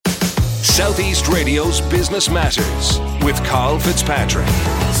Southeast Radio's Business Matters with Carl Fitzpatrick.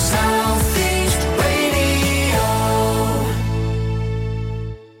 Southeast Radio.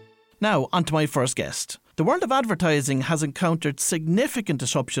 Now, on to my first guest. The world of advertising has encountered significant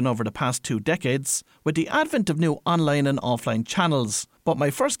disruption over the past 2 decades with the advent of new online and offline channels. But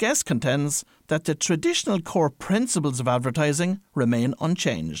my first guest contends that the traditional core principles of advertising remain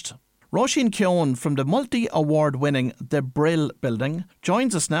unchanged. Roisin Keown from the multi-award-winning The Brill Building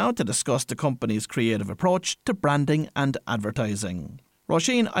joins us now to discuss the company's creative approach to branding and advertising.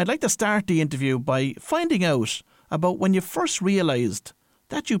 Roisin, I'd like to start the interview by finding out about when you first realised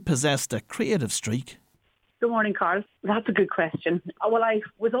that you possessed a creative streak. Good morning, Carl. That's a good question. Well, I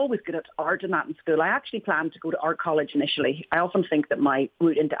was always good at art and that in school. I actually planned to go to art college initially. I often think that my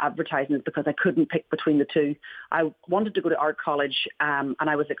route into advertising is because I couldn't pick between the two. I wanted to go to art college and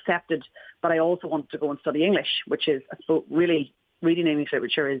I was accepted, but I also wanted to go and study English, which is, I suppose, really reading English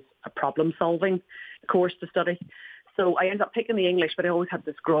literature is a problem-solving course to study. So I ended up picking the English, but I always had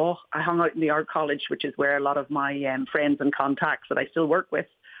this draw. I hung out in the art college, which is where a lot of my friends and contacts that I still work with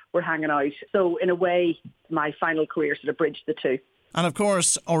were hanging out. So in a way, my final career sort of bridged the two. And of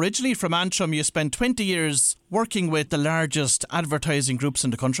course, originally from Antrim, you spent 20 years working with the largest advertising groups in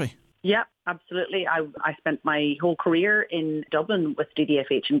the country. Yeah, absolutely. I spent my whole career in Dublin with DDF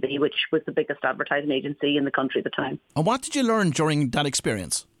H&B, which was the biggest advertising agency in the country at the time. And what did you learn during that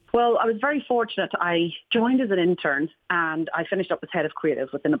experience? Well, I was very fortunate. I joined as an intern and I finished up as head of creative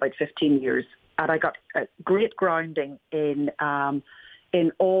within about 15 years. And I got a great grounding in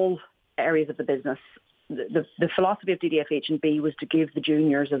all areas of the business. The philosophy of DDF H&B was to give the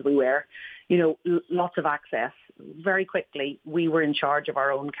juniors, as we were, lots of access. Very quickly, we were in charge of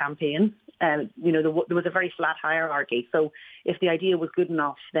our own campaign. There was a very flat hierarchy. So if the idea was good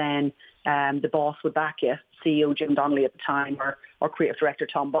enough, then the boss would back you, CEO Jim Donnelly at the time, or creative director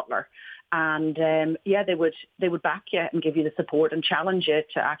Tom Butler. And they would back you and give you the support and challenge you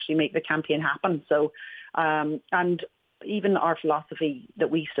to actually make the campaign happen. So, and even our philosophy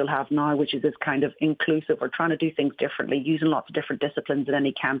that we still have now, which is this kind of inclusive, we're trying to do things differently, using lots of different disciplines in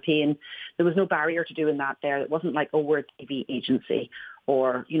any campaign. There was no barrier to doing that there. It wasn't like, oh, we're a TV agency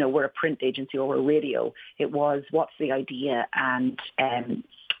or, we're a print agency or we're a radio. It was, what's the idea and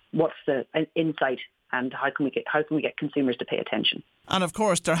what's the insight and how can we get consumers to pay attention? And of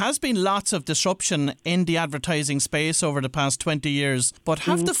course, there has been lots of disruption in the advertising space over the past 20 years, but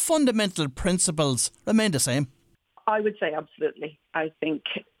have the fundamental principles remained the same? I would say absolutely. I think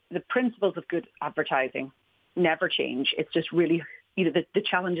the principles of good advertising never change. It's just really, the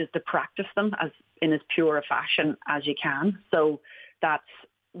challenge is to practice them in as pure a fashion as you can. So that's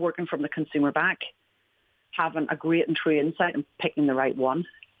working from the consumer back, having a great and true insight and picking the right one,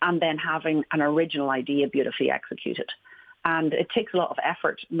 and then having an original idea beautifully executed. And it takes a lot of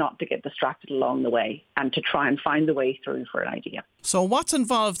effort not to get distracted along the way and to try and find the way through for an idea. So what's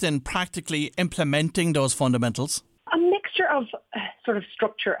involved in practically implementing those fundamentals? A mixture of sort of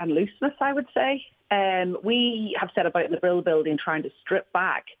structure and looseness, I would say. We have set about in the Brill Building trying to strip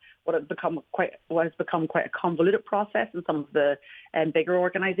back what has become quite a convoluted process in some of the bigger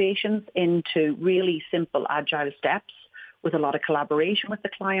organisations into really simple, agile steps with a lot of collaboration with the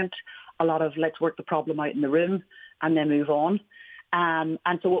client, a lot of let's work the problem out in the room and then move on. And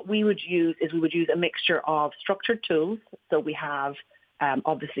so what we would use is a mixture of structured tools. So we have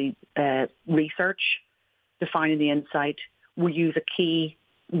obviously research, defining the insight. We use a key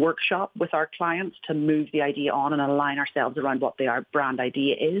workshop with our clients to move the idea on and align ourselves around what our brand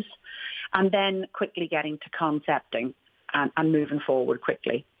idea is. And then quickly getting to concepting and moving forward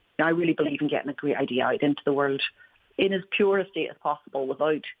quickly. Now, I really believe in getting a great idea out into the world in as pure a state as possible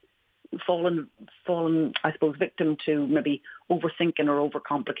without fallen, I suppose, victim to maybe overthinking or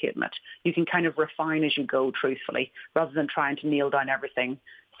overcomplicating it. You can kind of refine as you go, truthfully, rather than trying to nail down everything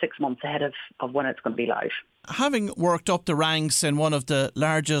 6 months ahead of when it's going to be live. Having worked up the ranks in one of the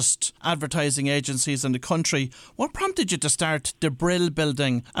largest advertising agencies in the country, what prompted you to start The Brill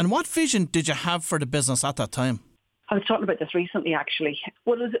Building and what vision did you have for the business at that time? I was talking about this recently, actually.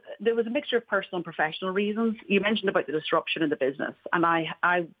 Well, there was a mixture of personal and professional reasons. You mentioned about the disruption in the business, and I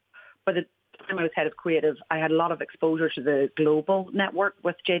by the time I was head of creative, I had a lot of exposure to the global network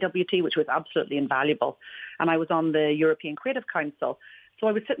with JWT, which was absolutely invaluable. And I was on the European Creative Council. So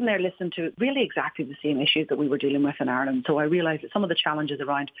I was sitting there listening to really exactly the same issues that we were dealing with in Ireland. So I realised that some of the challenges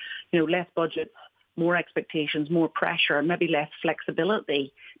around, less budgets, more expectations, more pressure, and maybe less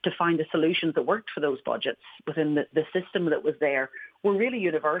flexibility to find the solutions that worked for those budgets within the system that was there were really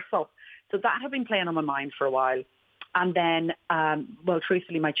universal. So that had been playing on my mind for a while. And then,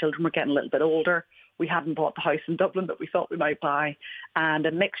 truthfully, my children were getting a little bit older. we hadn't bought the house in Dublin that we thought we might buy, and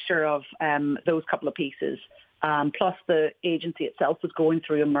a mixture of those couple of pieces, plus the agency itself was going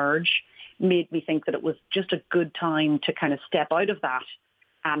through a merge, made me think that it was just a good time to kind of step out of that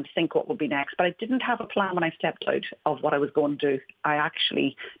and think what would be next. But I didn't have a plan when I stepped out of what I was going to do. I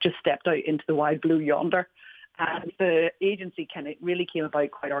actually just stepped out into the wide blue yonder. And the agency really came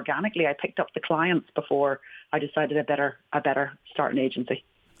about quite organically. I picked up the clients before I decided I better start an agency.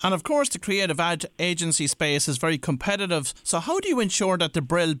 And of course, the creative ad agency space is very competitive. So how do you ensure that the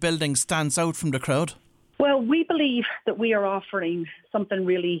Brill building stands out from the crowd? Well, we believe that we are offering something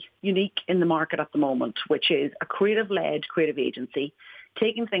really unique in the market at the moment, which is a creative-led creative agency,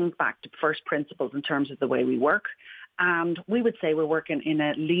 taking things back to first principles in terms of the way we work. And we would say we're working in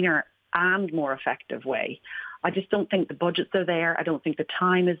a leaner and more effective way. I just don't think the budgets are there. I don't think the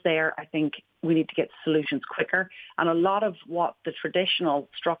time is there. I think we need to get solutions quicker. And a lot of what the traditional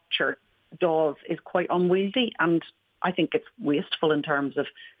structure does is quite unwieldy, and I think it's wasteful in terms of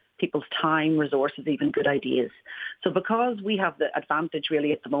people's time, resources, even good ideas. So because we have the advantage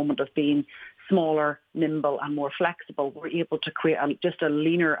really at the moment of being smaller, nimble and more flexible, we're able to create just a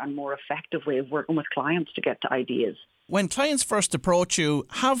leaner and more effective way of working with clients to get to ideas. When clients first approach you,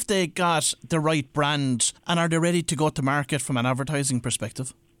 have they got the right brand and are they ready to go to market from an advertising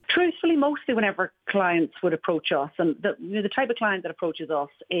perspective? Truthfully, mostly whenever clients would approach us, and the type of client that approaches us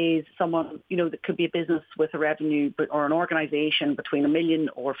is someone, that could be a business with a revenue or an organisation between 1 million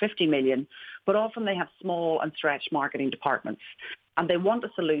or 50 million, but often they have small and stretched marketing departments and they want a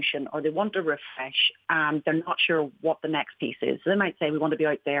solution or they want a refresh and they're not sure what the next piece is. So they might say, we want to be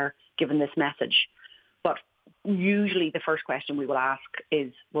out there giving this message. But usually the first question we will ask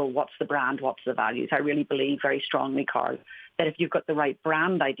is, well, what's the brand? What's the values? I really believe very strongly, Carl, that if you've got the right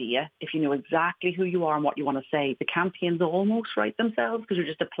brand idea, if you know exactly who you are and what you want to say, the campaigns almost write themselves because you're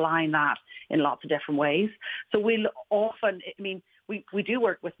just applying that in lots of different ways. So we'll often, we do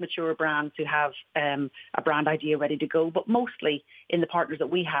work with mature brands who have a brand idea ready to go, but mostly in the partners that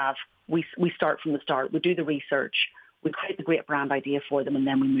we have, we start from the start. We do the research, we create the great brand idea for them, and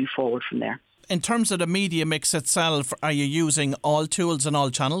then we move forward from there. In terms of the media mix itself, are you using all tools and all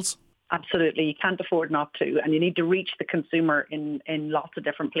channels? Absolutely. You can't afford not to. And you need to reach the consumer in lots of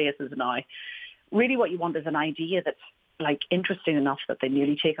different places now. Really what you want is an idea that's interesting enough that they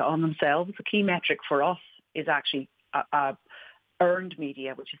nearly take it on themselves. The key metric for us is actually earned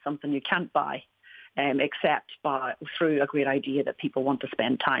media, which is something you can't buy except through a great idea that people want to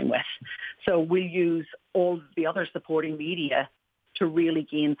spend time with. So we use all the other supporting media to really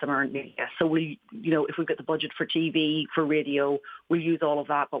gain some earned media. So if we've got the budget for TV, for radio, we'll use all of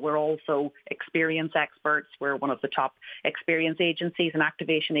that, but we're also experience experts. We're one of the top experience agencies and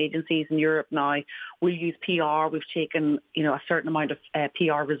activation agencies in Europe now. We'll use PR. We've taken, a certain amount of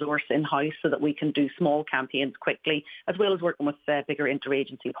PR resource in-house so that we can do small campaigns quickly, as well as working with bigger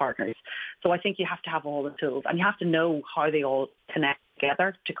interagency partners. So I think you have to have all the tools and you have to know how they all connect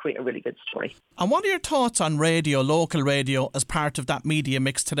together to create a really good story. And what are your thoughts on radio, local radio, as part of that media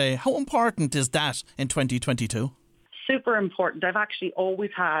mix today? How important is that in 2022? Super important. I've actually always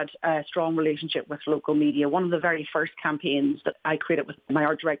had a strong relationship with local media. One of the very first campaigns that I created with my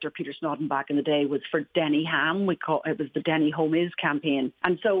art director, Peter Snodden, back in the day was for Denny Ham. It was the Denny Home Is campaign.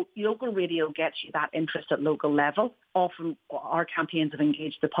 And so local radio gets you that interest at local level. Often our campaigns have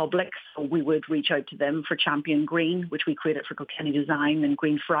engaged the public, so we would reach out to them for Champion Green, which we created for Kilkenny Design, and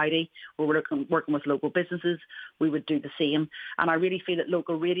Green Friday, where we're working with local businesses. We would do the same. And I really feel that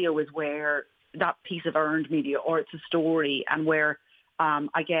local radio is where that piece of earned media, or it's a story, and where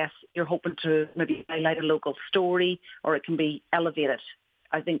I guess you're hoping to maybe highlight a local story, or it can be elevated.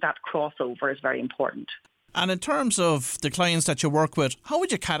 I think that crossover is very important. And in terms of the clients that you work with, how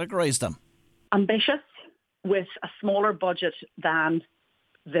would you categorise them? Ambitious, with a smaller budget than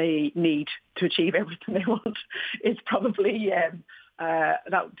they need to achieve everything they want, is probably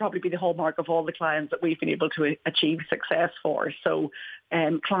that would probably be the hallmark of all the clients that we've been able to achieve success for. So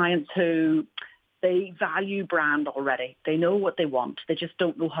clients who, they value brand already. They know what they want. They just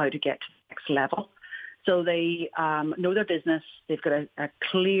don't know how to get to the next level. So they know their business. They've got a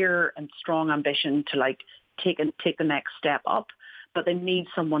clear and strong ambition to take the next step up, but they need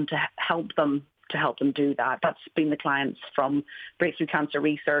someone to help them do that. That's been the clients from Breakthrough Cancer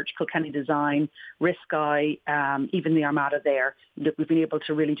Research, Kilkenny Design, Risky, even the Armada there. We've been able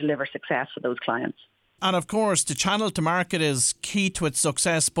to really deliver success for those clients. And of course, the channel to market is key to its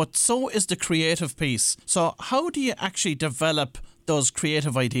success, but so is the creative piece. So how do you actually develop those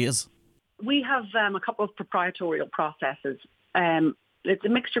creative ideas? We have a couple of proprietary processes. It's a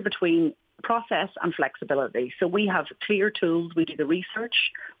mixture between process and flexibility. So we have clear tools. We do the research.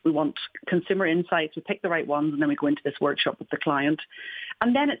 We want consumer insights. We pick the right ones, and then we go into this workshop with the client.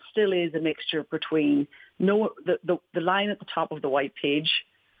 And then it still is a mixture between the line at the top of the white page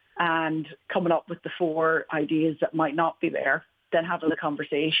and coming up with the 4 ideas that might not be there, then having the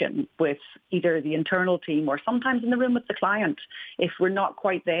conversation with either the internal team or sometimes in the room with the client if we're not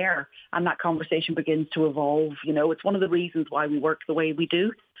quite there, and that conversation begins to evolve. It's one of the reasons why we work the way we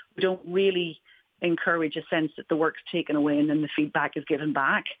do. We don't really encourage a sense that the work's taken away and then the feedback is given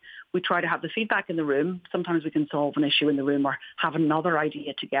back. We try to have the feedback in the room. Sometimes we can solve an issue in the room or have another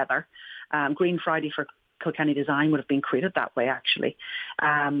idea together. Green Friday for Kilkenny Design would have been created that way, actually.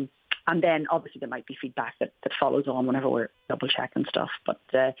 And then obviously there might be feedback that follows on whenever we're double checking stuff. But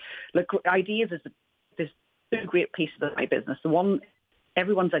look, ideas is two great pieces of my business. The one,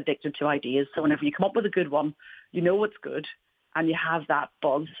 everyone's addicted to ideas. So whenever you come up with a good one, you know it's good and you have that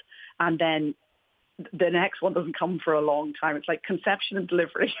buzz. And then the next one doesn't come for a long time. It's like conception and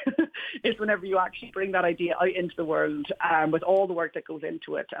delivery is whenever you actually bring that idea out into the world with all the work that goes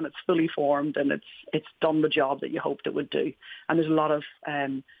into it, and it's fully formed and it's done the job that you hoped it would do. And there's a lot of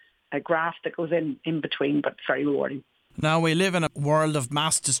a graft that goes in between, but it's very rewarding. Now, we live in a world of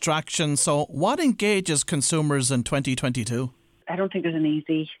mass distraction, so what engages consumers in 2022? I don't think there's an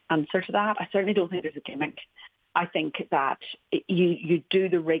easy answer to that. I certainly don't think there's a gimmick. I think that you do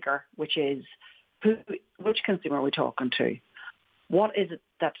the rigor, which is which consumer are we talking to? What is it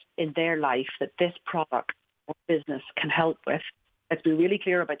that's in their life that this product or business can help with? Let's be really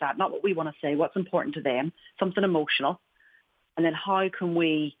clear about that. Not what we want to say, what's important to them, something emotional. And then how can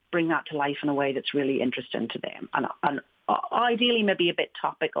we bring that to life in a way that's really interesting to them? And ideally maybe a bit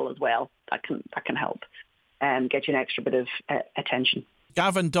topical as well. That can help get you an extra bit of attention.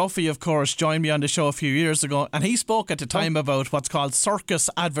 Gavin Duffy, of course, joined me on the show a few years ago, and he spoke at the time about what's called circus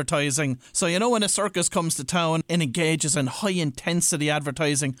advertising. So, when a circus comes to town, it engages in high-intensity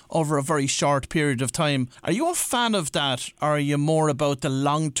advertising over a very short period of time. Are you a fan of that, or are you more about the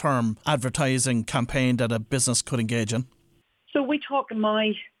long-term advertising campaign that a business could engage in? So we talk in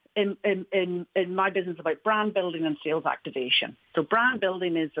my business about brand building and sales activation. So brand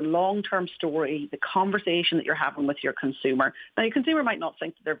building is the long-term story, the conversation that you're having with your consumer. Now, your consumer might not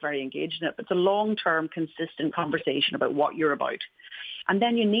think that they're very engaged in it, but it's a long-term, consistent conversation about what you're about. And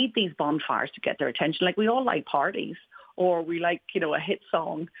then you need these bonfires to get their attention. Like, we all like parties, or we like, a hit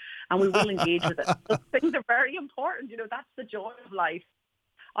song, and we will engage with it. Those things are very important. That's the joy of life.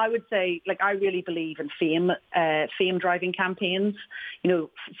 I would say, I really believe in fame driving campaigns,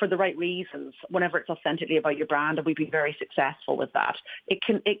 for the right reasons, whenever it's authentically about your brand, and we've been very successful with that.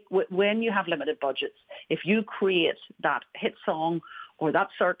 When you have limited budgets, if you create that hit song or that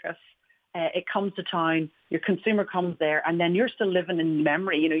circus, it comes to town, your consumer comes there, and then you're still living in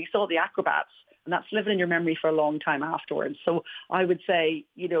memory. You saw the acrobats, and that's living in your memory for a long time afterwards. So I would say,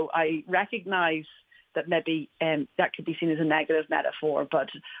 I recognise that maybe that could be seen as a negative metaphor, but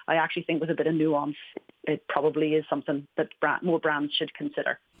I actually think with a bit of nuance, it probably is something that more brands should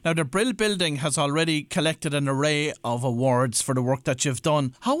consider. Now, the Brill Building has already collected an array of awards for the work that you've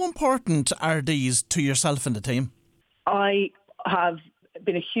done. How important are these to yourself and the team? I have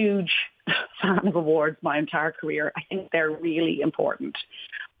been a huge fan of awards my entire career. I think they're really important.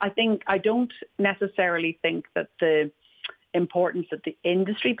 I don't necessarily think that the importance that the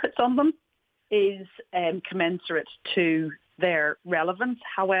industry puts on them is commensurate to their relevance.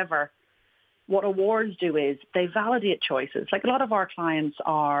 However, what awards do is they validate choices. Like, a lot of our clients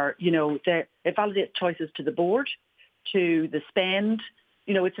are, they validate choices to the board, to the spend.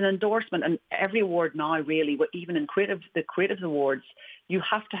 It's an endorsement, and every award now really, even in the creative awards, you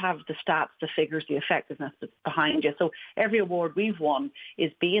have to have the stats, the figures, the effectiveness behind you. So every award we've won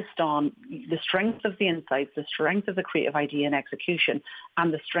is based on the strength of the insights, the strength of the creative idea and execution,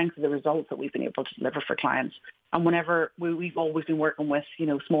 and the strength of the results that we've been able to deliver for clients. And whenever we've always been working with,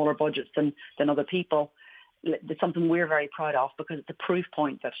 smaller budgets than other people, it's something we're very proud of, because it's a proof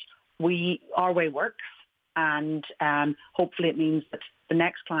point that our way works, and hopefully it means that the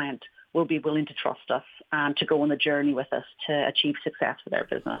next client will be willing to trust us and to go on the journey with us to achieve success with their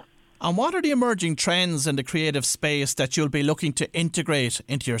business. And what are the emerging trends in the creative space that you'll be looking to integrate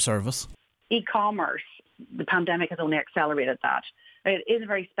into your service? E-commerce. The pandemic has only accelerated that. It is a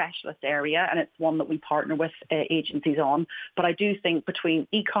very specialist area, and it's one that we partner with agencies on. But I do think between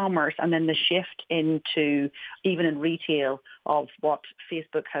e-commerce and then the shift into, even in retail, of what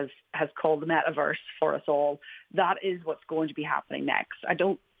Facebook has called the metaverse for us all, that is what's going to be happening next. I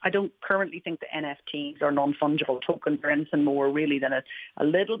don't currently think that NFTs or non-fungible tokens are anything more really than a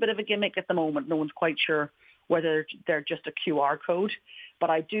little bit of a gimmick at the moment. No one's quite sure whether they're just a QR code. But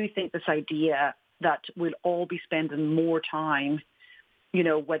I do think this idea that we'll all be spending more time,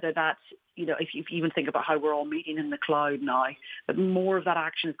 whether that's, if you even think about how we're all meeting in the cloud now, that more of that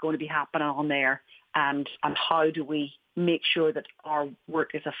action is going to be happening on there, and how do we make sure that our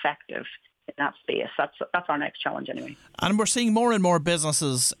work is effective in that space. That's our next challenge anyway. And we're seeing more and more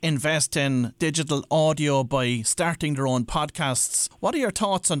businesses invest in digital audio by starting their own podcasts. What are your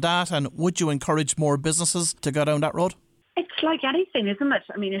thoughts on that, and would you encourage more businesses to go down that road? It's like anything, isn't it?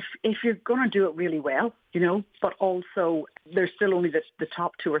 I mean, if you're going to do it really well, but also there's still only the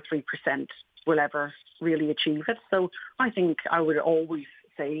top 2 or 3% will ever really achieve it. So I think I would always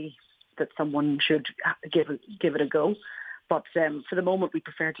say that someone should give it a go. But for the moment, we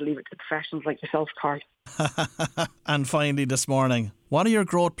prefer to leave it to professionals like yourself, Carl. And finally this morning, what are your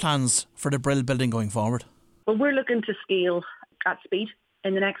growth plans for the Brill Building going forward? Well, we're looking to scale at speed.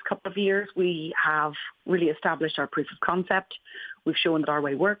 In the next couple of years, we have really established our proof of concept. We've shown that our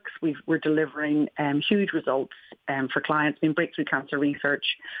way works. We're delivering huge results for clients. In breakthrough cancer research,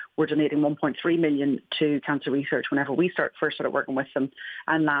 we're donating 1.3 million to cancer research whenever we first started working with them.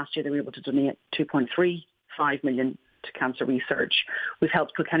 And last year, they were able to donate 2.35 million to cancer research. We've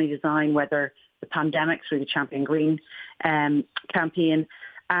helped Kilkenny Design weather the pandemic through the Champion Green campaign.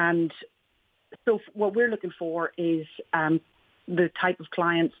 And so what we're looking for is the type of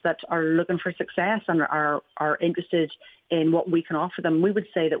clients that are looking for success and are interested in what we can offer them. We would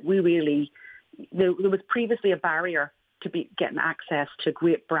say that there was previously a barrier to getting access to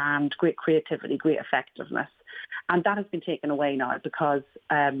great brand, great creativity, great effectiveness. And that has been taken away now because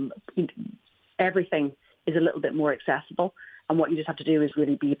everything is a little bit more accessible. And what you just have to do is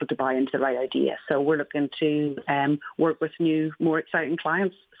really be able to buy into the right idea. So we're looking to work with new, more exciting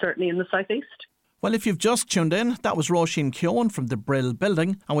clients, certainly in the Southeast. Well, if you've just tuned in, that was Roisin Keown from the Brill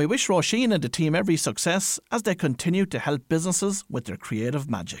Building, and we wish Roisin and the team every success as they continue to help businesses with their creative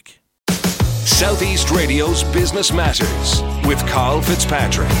magic. Southeast Radio's Business Matters with Carl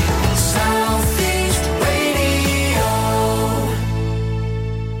Fitzpatrick. Southeast.